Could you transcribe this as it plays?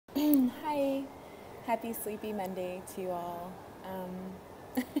Happy Sleepy Monday to you all.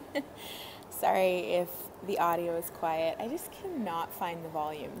 Sorry if the audio is quiet. I just cannot find the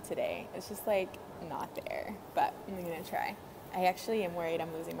volume today. It's just like not there, but I'm gonna try. I actually am worried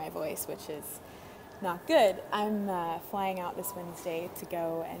I'm losing my voice, which is not good. I'm flying out this Wednesday to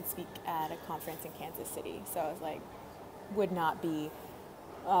go and speak at a conference in Kansas City. So I was like, would not be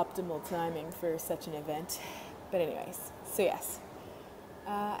optimal timing for such an event. But anyways, so yes.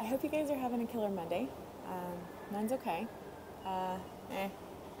 I hope you guys are having a killer Monday. Mine's okay. Uh, eh,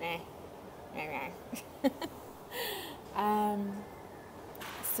 eh, eh, eh.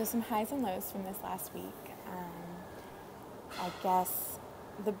 So some highs and lows from this last week. I guess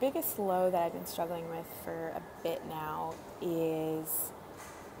the biggest low that I've been struggling with for a bit now is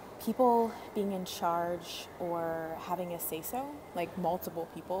people being in charge or having a say-so, like multiple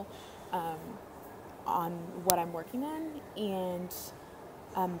people, on what I'm working on. And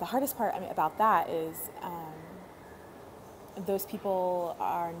the hardest part about that is those people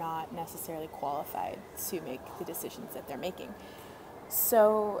are not necessarily qualified to make the decisions that they're making.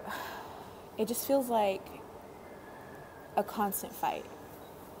 So it just feels like a constant fight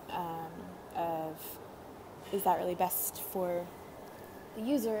of, is that really best for the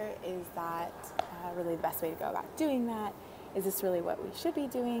user? Is that really the best way to go about doing that? Is this really what we should be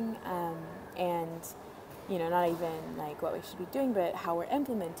doing? And not even like what we should be doing, but how we're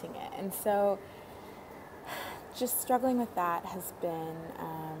implementing it. And so just struggling with that has been,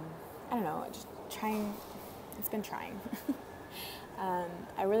 I don't know, just trying, it's been trying.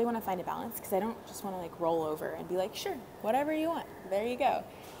 I really want to find a balance because I don't just want to like roll over and be like, sure, whatever you want, there you go.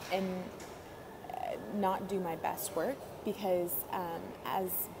 And not do my best work because as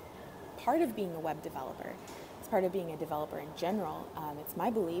part of being a web developer, as part of being a developer in general, it's my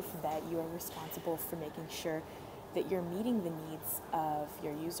belief that you are responsible for making sure that you're meeting the needs of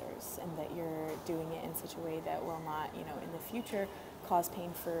your users and that you're doing it in such a way that will not, in the future cause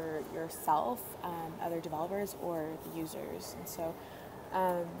pain for yourself, other developers, or the users. And so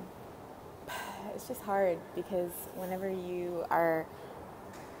it's just hard because whenever you are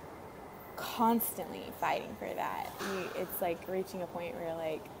constantly fighting for that, it's like reaching a point where you're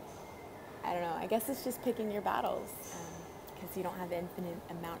like, I don't know, I guess it's just picking your battles because you don't have the infinite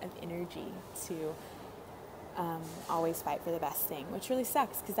amount of energy to always fight for the best thing, which really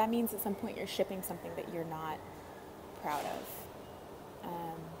sucks because that means at some point you're shipping something that you're not proud of.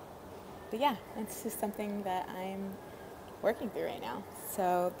 But yeah, it's just something that I'm working through right now.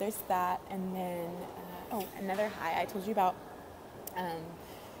 So there's that. And then, another high I told you about,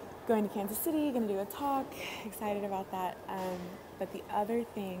 going to Kansas City, going to do a talk, excited about that. But the other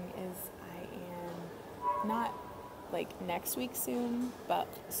thing is I am not like next week soon, but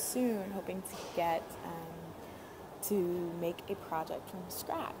soon hoping to get to make a project from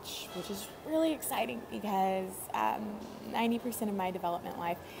scratch, which is really exciting because 90% of my development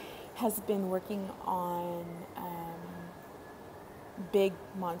life has been working on big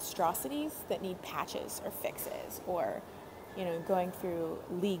monstrosities that need patches or fixes, or going through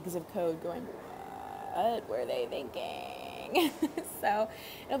leagues of code going, what were they thinking? So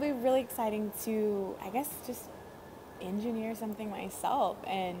it'll be really exciting to, I guess, just engineer something myself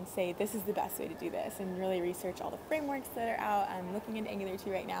and say this is the best way to do this, and really research all the frameworks that are out. I'm looking into Angular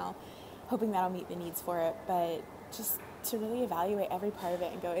 2 right now, hoping that'll meet the needs for it, but just to really evaluate every part of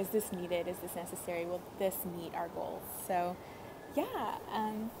it and go, is this needed? Is this necessary? Will this meet our goals? So yeah,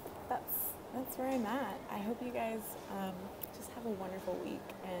 that's where I'm at. I hope you guys just have a wonderful week,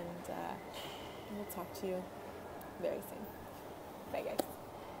 and we'll talk to you very soon. Bye guys.